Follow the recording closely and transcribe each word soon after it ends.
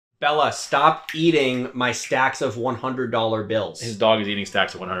Bella, stop eating my stacks of $100 bills. His dog is eating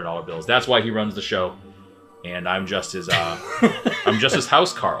stacks of $100 bills. That's why he runs the show. And I'm just his I'm just his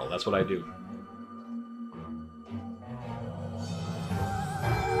house Carl. That's what I do.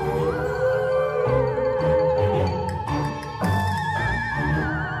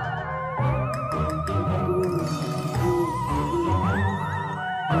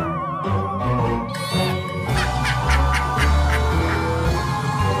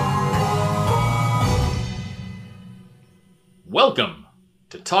 Welcome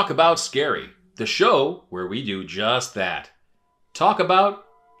to Talk About Scary, the show where we do just that. Talk about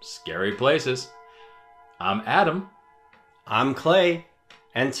scary places. I'm Adam. I'm Clay.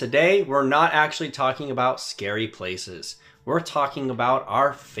 And today we're not actually talking about scary places. We're talking about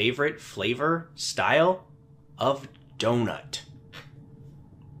our favorite flavor style of donut.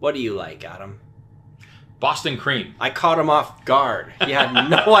 What do you like, Adam? Boston cream. I caught him off guard. He had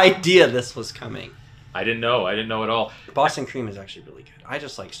no idea this was coming. I didn't know at all. Boston cream is actually really good. I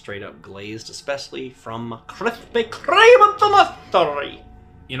just like straight up glazed, especially from Krispy Kreme at the mystery.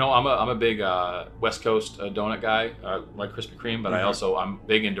 You know, I'm a big West Coast donut guy. Like Krispy Kreme, but I'm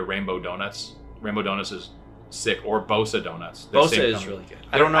big into Rainbow Donuts. Rainbow Donuts is sick, or Bosa Donuts. Bosa is really good.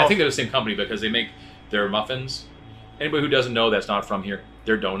 I don't know. I think they're the same company because they make their muffins. Anybody who doesn't know that's not from here,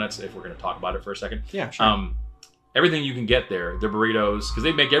 they're donuts. If we're going to talk about it for a second, yeah, sure. Everything you can get there, their burritos, because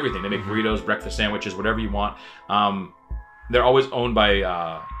they make everything. They make burritos, breakfast sandwiches, whatever you want. They're always owned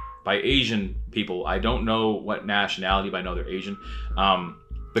by Asian people. I don't know what nationality, but I know they're Asian.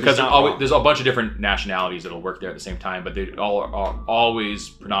 Because there's a bunch of different nationalities that'll work there at the same time, but they all are always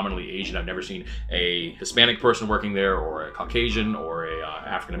predominantly Asian. I've never seen a Hispanic person working there, or a Caucasian, or a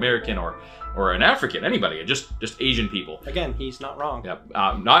African American, or an African. Anybody, just Asian people. Again, he's not wrong. Yeah,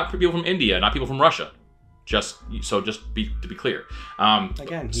 not people from India, not people from Russia. To be clear.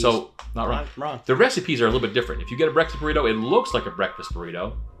 Again, he's not wrong. The recipes are a little bit different. If you get a breakfast burrito, it looks like a breakfast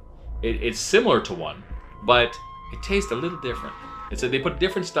burrito. It's similar to one, but it tastes a little different. They put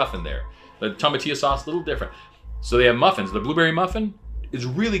different stuff in there. The tomatillo sauce, a little different. So they have muffins. The blueberry muffin is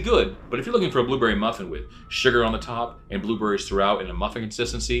really good, but if you're looking for a blueberry muffin with sugar on the top and blueberries throughout in a muffin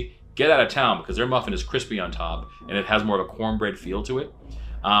consistency, get out of town, because their muffin is crispy on top and it has more of a cornbread feel to it.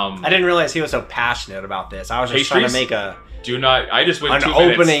 I didn't realize he was so passionate about this. I was just trying to make I just went an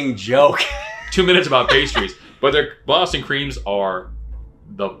opening joke. 2 minutes about pastries, but their Boston creams are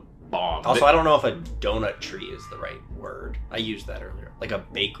the bomb. Also, I don't know if a donut tree is the right word. I used that earlier. Like a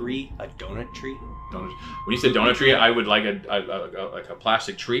bakery, a donut tree. When you said donut tree, I would like a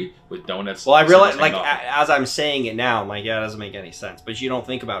plastic tree with donuts. Well, I realize, as I'm saying it now, I'm like, yeah, it doesn't make any sense. But you don't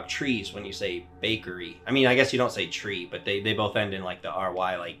think about trees when you say bakery. I mean, I guess you don't say tree, but they both end in like the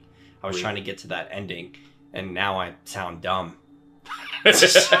RY. Like, I was trying to get to that ending, and now I sound dumb.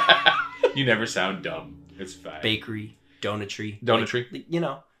 You never sound dumb. It's fine. Bakery, donut tree. Donut tree. You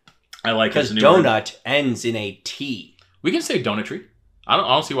know. I like it. Because donut ends in a T. We can say donut tree. I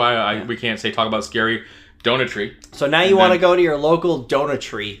don't see why we can't talk about scary donut tree. So now you want to go to your local donut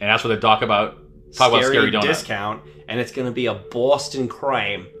tree. And that's what they talk about scary donut. Discount. And it's going to be a Boston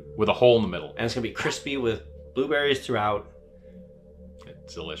cream. With a hole in the middle. And it's going to be crispy with blueberries throughout.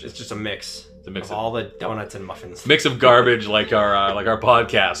 It's delicious. It's just a mix. It's a mix of all the donuts and muffins. Mix of garbage like our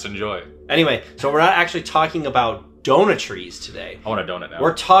podcast. Enjoy. Anyway, so we're not actually talking about donut trees today. I want a donut now.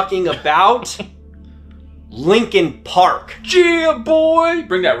 We're talking about Linkin Park. Yeah, boy!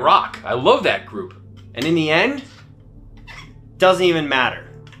 Bring that rock. I love that group. And in the end, doesn't even matter.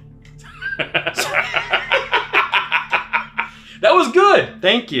 That was good.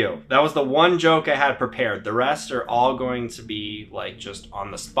 Thank you. That was the one joke I had prepared. The rest are all going to be like just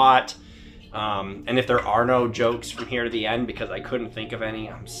on the spot. And if there are no jokes from here to the end because I couldn't think of any,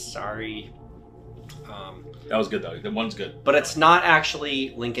 I'm sorry. That was good though. The one's good. But it's not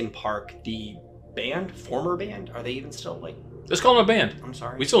actually Linkin Park, the band, former band. Are they even still like? Let's call them a band. I'm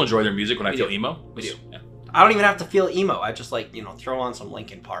sorry. We still enjoy their music when I feel emo. We do. Yeah. I don't even have to feel emo. I just like, throw on some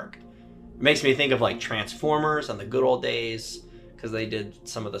Linkin Park. It makes me think of like Transformers and the good old days because they did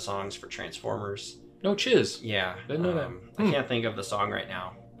some of the songs for Transformers. No chiz. Yeah. Didn't know that. I can't think of the song right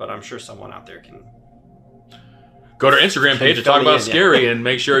now, but I'm sure someone out there can. Go to our Instagram page to talk about scary and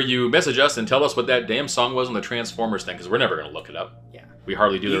make sure you message us and tell us what that damn song was on the Transformers thing because we're never going to look it up. Yeah. We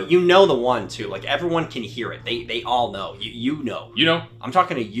hardly do. You know the one too. Like everyone can hear it. They all know. You know. You know. I'm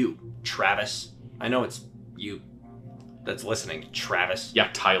talking to you, Travis. I know it's you that's listening, Travis. Yeah,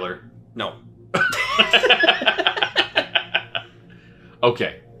 Tyler. No.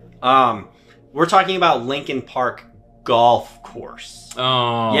 Okay. We're talking about Linkin Park Golf Course.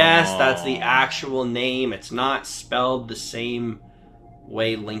 Oh. Yes, that's the actual name. It's not spelled the same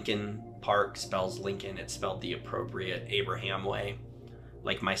way Lincoln Park spells Lincoln, it's spelled the appropriate Abraham way,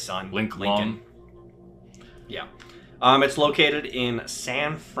 like my son Lincoln. Yeah. It's located in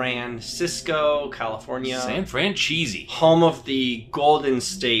San Francisco, California. San Fran cheesy. Home of the Golden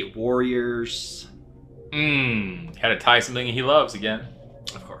State Warriors. Had to tie something he loves again.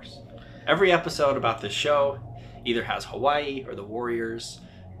 Of course. Every episode about this show either has Hawaii or the Warriors,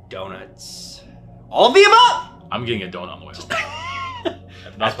 donuts, all of the above! I'm getting a donut on the way home.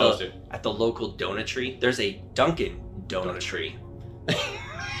 I'm not supposed to. At the local donut tree, there's a Dunkin' donut tree.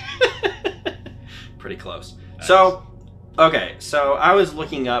 Pretty close. Nice. So I was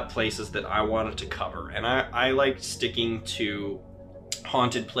looking up places that I wanted to cover, and I like sticking to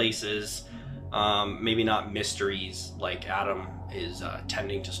haunted places, maybe not mysteries like Adam is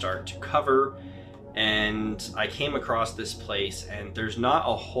tending to start to cover. And I came across this place, and there's not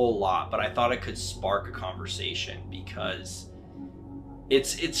a whole lot, but I thought it could spark a conversation because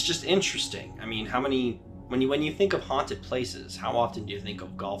it's just interesting. I mean, when you think of haunted places, how often do you think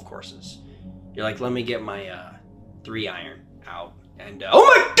of golf courses? You're like, let me get my 3-iron out, and oh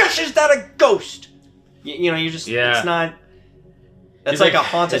my gosh, is that a ghost? You know, you just it's not. That's like a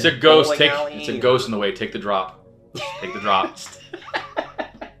haunted. It's a ghost. It's a ghost in the way. Take the drop. Take the drop.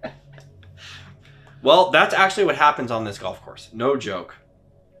 Well, that's actually what happens on this golf course. No joke.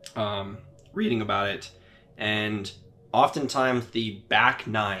 Reading about it, and oftentimes the back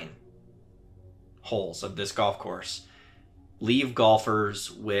 9 holes of this golf course leave golfers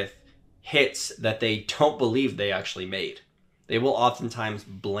with hits that they don't believe they actually made. They will oftentimes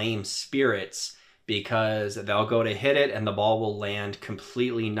blame spirits because they'll go to hit it and the ball will land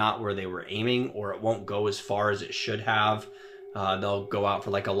completely not where they were aiming, or it won't go as far as it should have. They'll go out for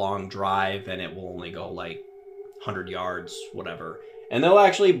like a long drive and it will only go like 100 yards, whatever. And they'll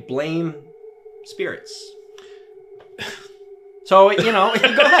actually blame spirits. So, you know,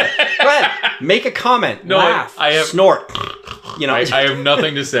 go ahead. Make a comment, laugh, snort. You know, I have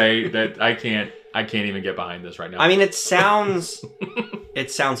nothing to say that I can't even get behind this right now. I mean, it sounds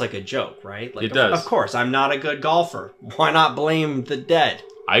like a joke, right? Like, it does. Of course, I'm not a good golfer. Why not blame the dead?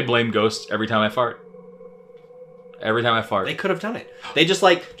 I blame ghosts every time I fart. Every time I fart. They could have done it. They just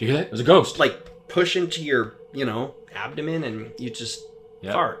like... Do you hear that? There's a ghost. Like, push into your, abdomen and you just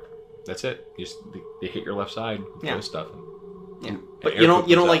fart. That's it. They hit your left side with ghost stuff. Yeah. But you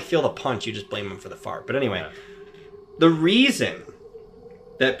don't like feel the punch. You just blame them for the fart. But anyway, the reason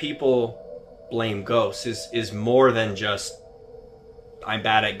that people blame ghosts is more than just, I'm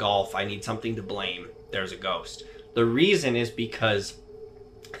bad at golf, I need something to blame, there's a ghost. The reason is because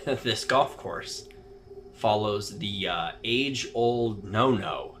this golf course follows the age-old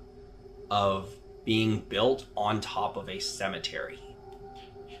no-no of being built on top of a cemetery.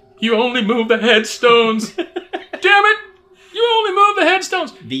 You only move the headstones! Damn it! You only move the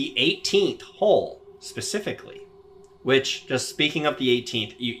headstones! The 18th hole, specifically, which, just speaking of the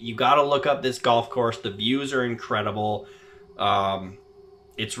 18th, you gotta look up this golf course. The views are incredible.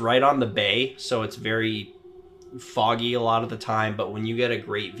 It's right on the bay, so it's very foggy a lot of the time, but when you get a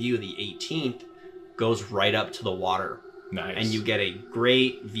great view, the 18th goes right up to the water. Nice. And you get a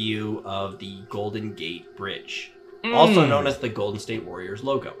great view of the Golden Gate Bridge, also known as the Golden State Warriors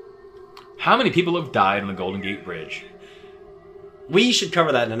logo. How many people have died on the Golden Gate Bridge? We should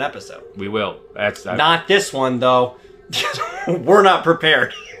cover that in an episode. We will. That's not this one, though. We're not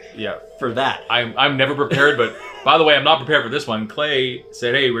prepared. Yeah, for that. I'm never prepared, but by the way, I'm not prepared for this one. Clay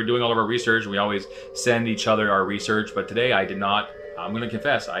said, hey, we're doing all of our research. We always send each other our research, but today I did not, I'm going to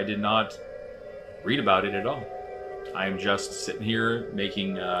confess, I did not read about it at all. I'm just sitting here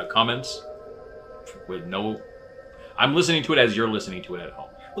making comments with no... I'm listening to it as you're listening to it at home.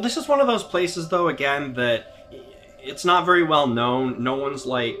 Well, this is one of those places, though, again, that it's not very well known. No one's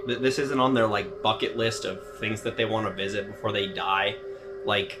like... This isn't on their, like, bucket list of things that they want to visit before they die.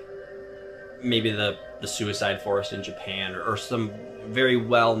 Like, maybe the suicide forest in Japan, or some very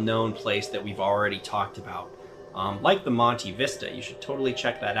well-known place that we've already talked about. Like the Monte Vista. You should totally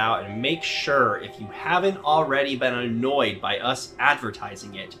check that out, and make sure, if you haven't already been annoyed by us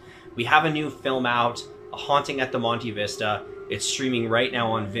advertising it, we have a new film out, A Haunting at the Monte Vista. It's streaming right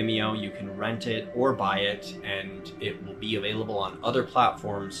now on Vimeo. You can rent it or buy it, and it will be available on other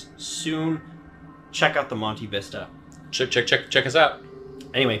platforms soon. Check out the Monte Vista. Check us out.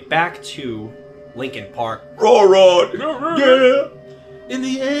 Anyway, back to Lincoln Park. Rod! Yeah! In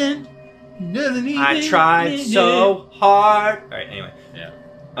the end, nothing I tried so hard. Alright, anyway. Yeah.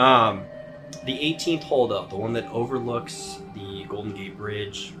 The 18th hole, though, the one that overlooks the Golden Gate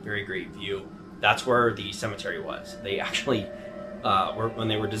Bridge, very great view. That's where the cemetery was. They actually, when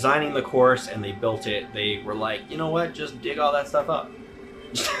they were designing the course and they built it, they were like, you know what, just dig all that stuff up.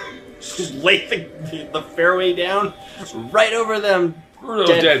 Just lay the fairway down right over them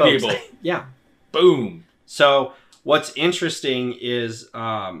dead folks. people. Yeah. Boom. So what's interesting is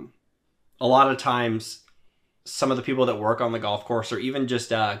a lot of times some of the people that work on the golf course, or even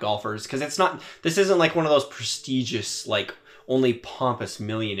just golfers, because this isn't like one of those prestigious, like only pompous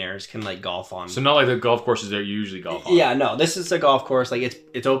millionaires can like golf on. So not like the golf courses that you usually golf on. Yeah, no, this is a golf course. Like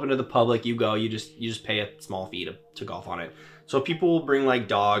it's open to the public. You go, you just pay a small fee to golf on it. So people will bring like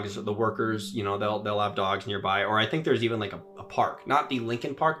dogs, the workers, you know, they'll have dogs nearby. Or I think there's even like a park, not the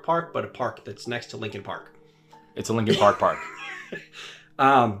Lincoln Park, but a park that's next to Lincoln Park. It's a Lincoln Park park.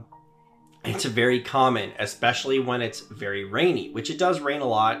 It's very common, especially when it's very rainy, which it does rain a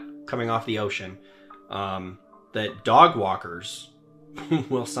lot coming off the ocean, that dog walkers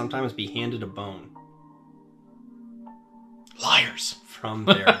will sometimes be handed a bone. Liars. From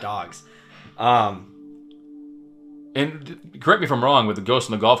their dogs. And correct me if I'm wrong, with the ghost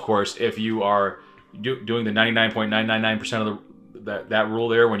on the golf course, if you are doing the 99.999% of that rule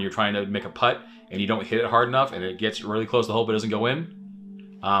there when you're trying to make a putt and you don't hit it hard enough and it gets really close to the hole but doesn't go in,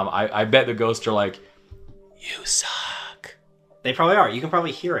 I bet the ghosts are like, you suck. They probably are. You can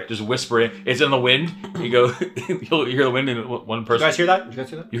probably hear it. Just whisper it. It's in the wind. You go, you'll hear the wind in one person. You guys hear that? You guys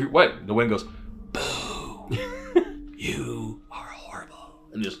hear that? You hear what? The wind goes, boo. You are horrible.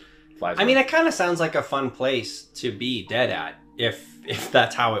 And just flies away. I mean, it kind of sounds like a fun place to be dead at if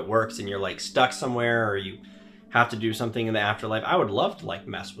that's how it works and you're like stuck somewhere or you have to do something in the afterlife. I would love to like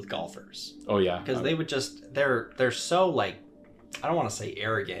mess with golfers. Oh yeah. Because they would just, they're so like, I don't want to say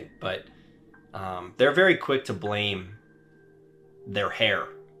arrogant, but they're very quick to blame their hair.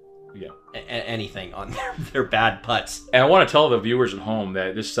 Yeah. Anything on their bad putts. And I want to tell the viewers at home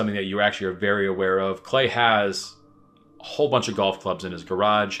that this is something that you actually are very aware of. Clay has a whole bunch of golf clubs in his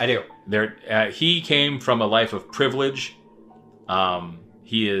garage. I do. He came from a life of privilege.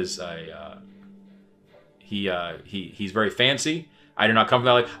 He is he's very fancy. I do not come from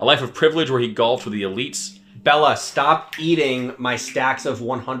that life. A life of privilege where he golfed with the elites. Bella, stop eating my stacks of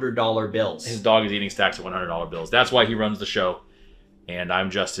 $100 bills. His dog is eating stacks of $100 bills. That's why he runs the show. And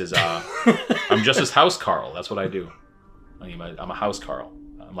I'm just his house Carl. That's what I do. I'm a house Carl.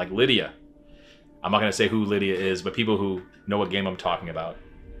 I'm like Lydia. I'm not going to say who Lydia is, but people who know what game I'm talking about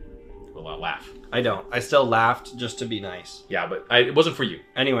will laugh. I don't. I still laughed just to be nice. Yeah, but it wasn't for you.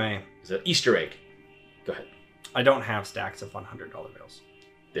 Anyway. It's an Easter egg. Go ahead. I don't have stacks of $100 bills.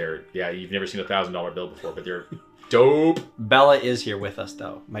 You've never seen a $1,000 bill before, but they're dope. Bella is here with us,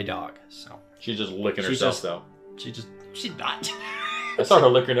 though. My dog, so. She's just licking herself, though. She's not. I saw her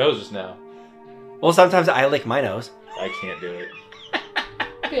lick her nose just now. Well, sometimes I lick my nose. I can't do it.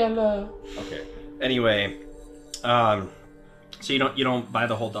 Bella. Okay. Anyway, so you don't buy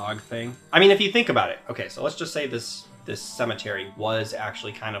the whole dog thing? I mean, if you think about it. Okay, so let's just say this cemetery was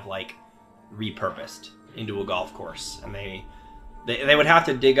actually kind of like repurposed into a golf course, and they would have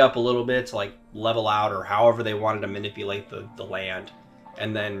to dig up a little bit to like level out or however they wanted to manipulate the land,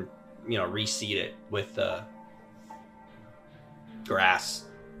 and then reseed it with the grass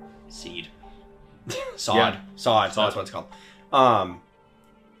seed sod. That's what it's called.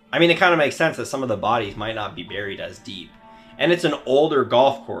 I mean, it kind of makes sense that some of the bodies might not be buried as deep, and it's an older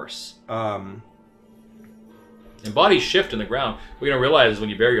golf course. And bodies shift in the ground. What you don't realize is when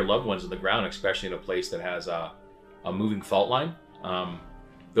you bury your loved ones in the ground, especially in a place that has a moving fault line,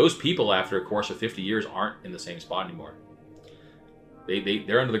 those people after a course of 50 years aren't in the same spot anymore.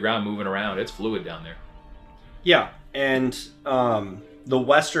 They're under the ground moving around. It's fluid down there. Yeah, and the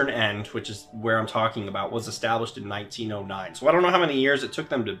western end, which is where I'm talking about, was established in 1909. So I don't know how many years it took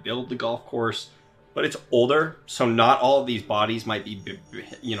them to build the golf course, but it's older. So not all of these bodies might be,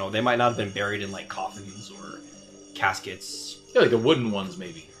 they might not have been buried in like coffins or caskets. Yeah, like the wooden ones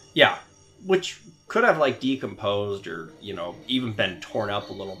maybe. Yeah, which could have like decomposed or, even been torn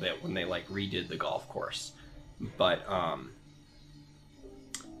up a little bit when they like redid the golf course. But I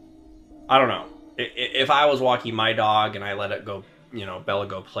don't know. If I was walking my dog and I let it go, Bella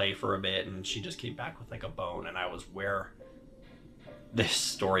go play for a bit and she just came back with like a bone and I was where this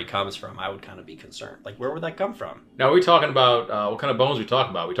story comes from, I would kind of be concerned. Like, where would that come from? Now, are we talking about, what kind of bones are we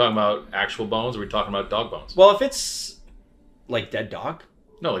talking about? Are we talking about actual bones or are we talking about dog bones? Well, if it's like dead dog?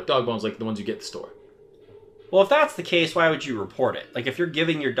 No, like dog bones, like the ones you get at the store. Well, if that's the case, why would you report it? Like, if you're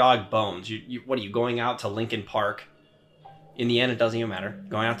giving your dog bones, what are you, going out to Lincoln Park? In the end, it doesn't even matter.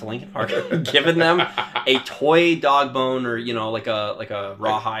 Going out to Lincoln Park, giving them a toy dog bone or, like a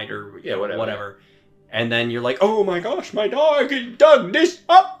rawhide or whatever. And then you're like, oh my gosh, my dog dug this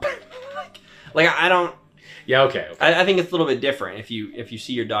up. like I don't. Yeah, okay. I think it's a little bit different if you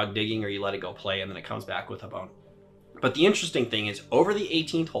see your dog digging or you let it go play and then it comes back with a bone. But the interesting thing is, over the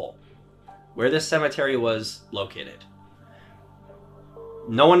 18th hole, where this cemetery was located,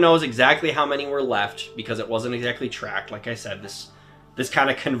 no one knows exactly how many were left because it wasn't exactly tracked. Like I said, this kind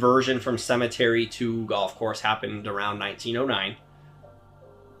of conversion from cemetery to golf course happened around 1909.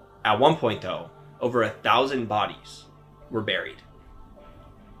 At one point, though, over 1,000 bodies were buried.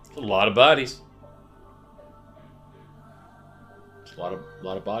 A lot of bodies. It's a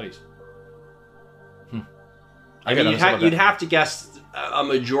lot of bodies. I mean, you'd have to guess a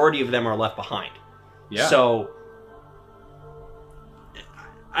majority of them are left behind. Yeah. So,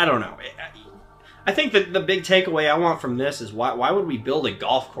 I don't know. I think that the big takeaway I want from this is why would we build a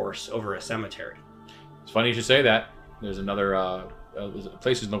golf course over a cemetery? It's funny you should say that. There's another there's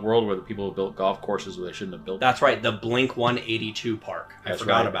places in the world where the people have built golf courses where they shouldn't have built. That's right, the Blink 182 park. I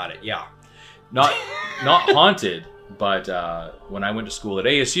forgot about it. Yeah. Not haunted, but when I went to school at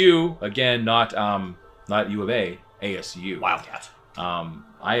ASU, again, not U of A, ASU. Wildcats.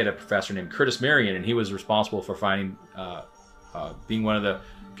 I had a professor named Curtis Marion, and he was responsible for finding, being one of the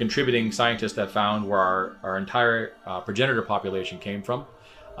contributing scientists that found where our entire progenitor population came from.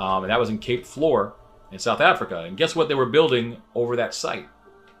 And that was in Cape Flore in South Africa. And guess what they were building over that site?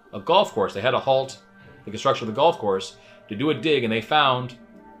 A golf course. They had to halt the construction of the golf course to do a dig, and they found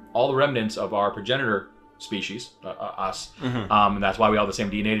all the remnants of our progenitor species, us. Mm-hmm. And that's why we all have the same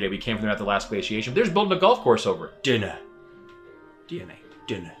DNA today. We came from there at the last glaciation. They're just building a golf course over it. DNA.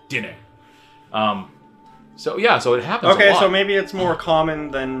 So yeah, so it happens. Okay, a lot. so maybe it's more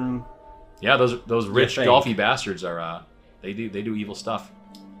common than. Yeah, those rich golfy bastards are they do evil stuff.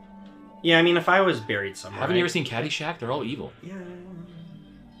 Yeah, I mean, if I was buried somewhere. Haven't you ever seen Caddyshack? They're all evil. Yeah.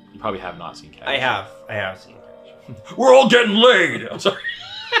 You probably have not seen Caddyshack. I have seen Caddyshack. We're all getting laid. I'm sorry.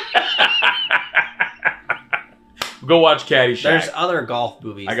 Go watch Caddyshack. There's other golf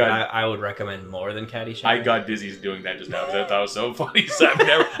movies that I would recommend more than Caddyshack. I got dizzy doing that just now because I thought it was so funny. So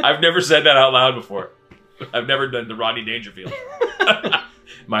I've never said that out loud before. I've never done the Rodney Dangerfield.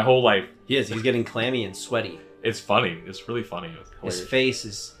 My whole life. He's getting clammy and sweaty. It's funny. It's really funny. It's his face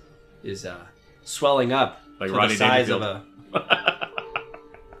is swelling up like to Rodney the size Dangerfield. of a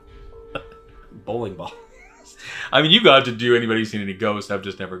bowling ball. I mean, you got to do Anybody Seen Any Ghosts? I've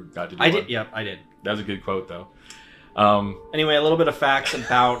just never got to do I one. did. Yep, I did. That was a good quote, though. Anyway, a little bit of facts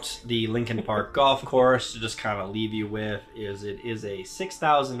about the Lincoln Park Golf Course to just kind of leave you with is it is a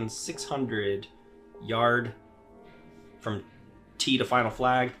 6,600 yard from tee to final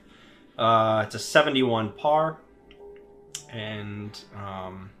flag. It's a 71 par, and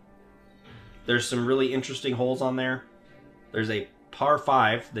there's some really interesting holes on there. There's a par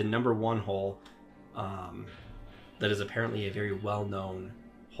 5, the number 1 hole, that is apparently a very well-known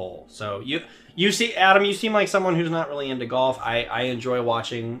hole. So you see, Adam, you seem like someone who's not really into golf. I enjoy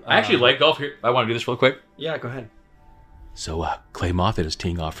watching. I actually like golf. Here, I want to do this real quick. Yeah, go ahead. So Clay Moffatt is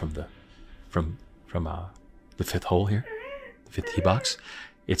teeing off from the 5th hole here, the 5th tee box.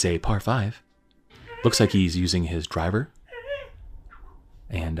 It's a par 5. Looks like he's using his driver.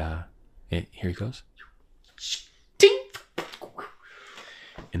 And here he goes. Ding!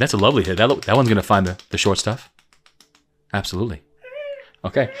 And that's a lovely hit. That one's going to find the short stuff. Absolutely.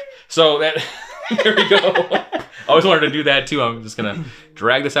 Okay. So that there we go. I always wanted to do that too. I'm just going to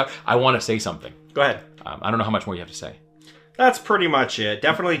drag this out. I want to say something. Go ahead. I don't know how much more you have to say. That's pretty much it.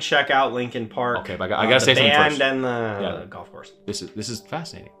 Definitely check out Lincoln Park. Okay, but I got to say something first. The band and the golf course. This is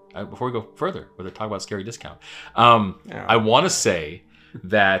fascinating. Before we go further, we're going to talk about Scary Discount. I want to say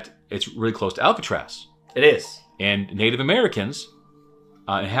that it's really close to Alcatraz. It is. And Native Americans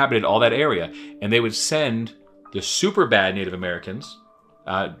inhabited all that area. And they would send the super bad Native Americans,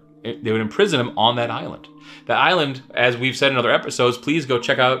 they would imprison them on that island. That island, as we've said in other episodes, please go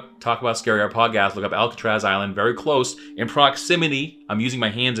check out Talk About Scary, our podcast. Look up Alcatraz Island, very close in proximity. I'm using my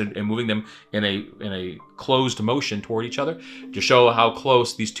hands and moving them in a closed motion toward each other to show how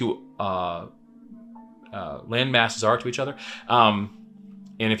close these two land masses are to each other. And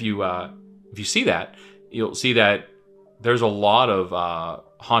if you see that, you'll see that there's a lot of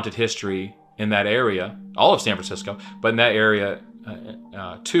haunted history in that area, all of San Francisco, but in that area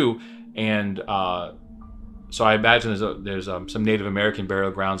too. And so I imagine there's some Native American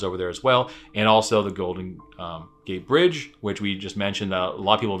burial grounds over there as well, and also the Golden Gate Bridge, which we just mentioned. A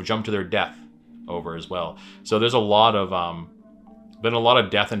lot of people have jumped to their death over as well. So there's a lot of been a lot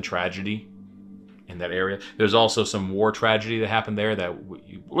of death and tragedy in that area. There's also some war tragedy that happened there.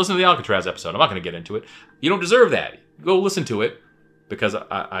 Listen to the Alcatraz episode. I'm not going to get into it. You don't deserve that. Go listen to it because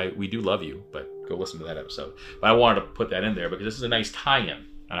we do love you. But go listen to that episode. But I wanted to put that in there because this is a nice tie-in,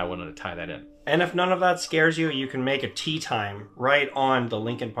 and I wanted to tie that in. And if none of that scares you, you can make a tee time right on the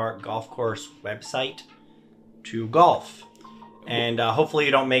Lincoln Park Golf Course website. to golf. And hopefully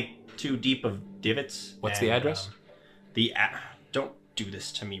you don't make too deep of divots. What's the address? Don't do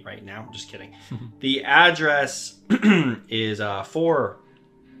this to me right now. I'm just kidding. The address is 4...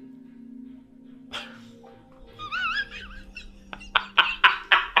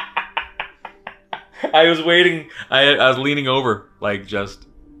 I was waiting. I was leaning over, like just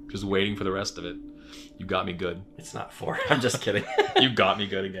waiting for the rest of it. You got me good. It's not 4. I'm just kidding. You got me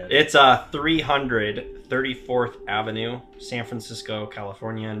good again. It's 334th Avenue, San Francisco,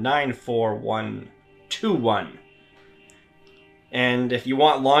 California, 94121. And if you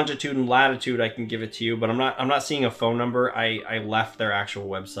want longitude and latitude, I can give it to you, but I'm not seeing a phone number. I left their actual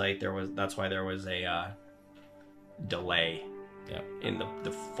website. That's why there was a delay. Yeah. In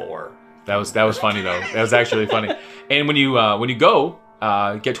the 4. That was funny though. That was actually funny. And when you go,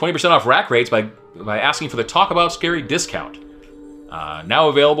 get 20% off rack rates by asking for the Talk About Scary discount. Now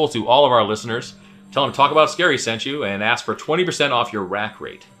available to all of our listeners. Tell them Talk About Scary sent you and ask for 20% off your rack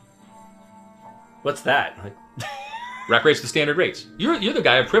rate. What's that? Rack rate's the standard rates. You're the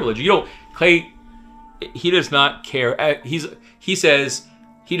guy of privilege. You don't, Clay. He does not care. He says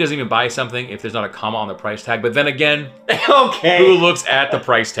he doesn't even buy something if there's not a comma on the price tag. But then again, okay, who looks at the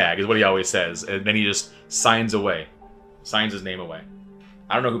price tag is what he always says, and then he just signs his name away.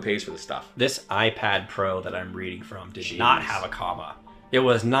 I don't know who pays for this stuff. This iPad Pro that I'm reading from did not have a comma. It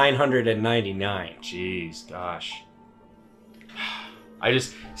was $999. Jeez, gosh.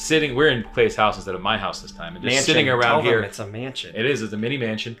 We're in Clay's house instead of my house this time. And just sitting around here. It's a mansion. It is. It's a mini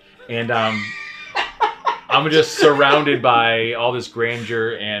mansion. And I'm just surrounded by all this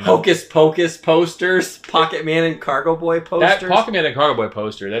grandeur and... Hocus Pocus posters. Pocket Man and Cargo Boy posters. That Pocket Man and Cargo Boy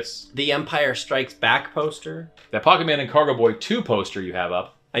poster, that's... The Empire Strikes Back poster. That Pocket Man and Cargo Boy 2 poster you have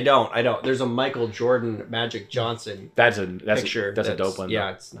up. I don't. There's a Michael Jordan, Magic Johnson picture. That's a dope one.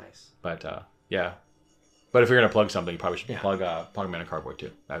 Yeah, it's nice. But, yeah. But if you're going to plug something, you probably should plug Pocket Man and Cargo Boy 2.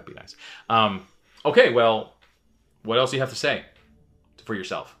 That would be nice. Okay, well, what else do you have to say for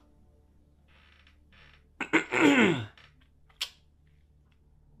yourself?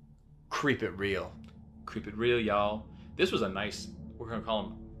 Creep it real. Creep it real, y'all. This was a nice, we're going to call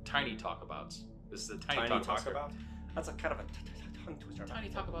them tiny talkabouts. This is a tiny talkabout. That's a kind of a tongue twister. Tiny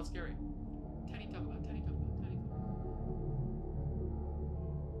talkabout scary. Tiny talkabout.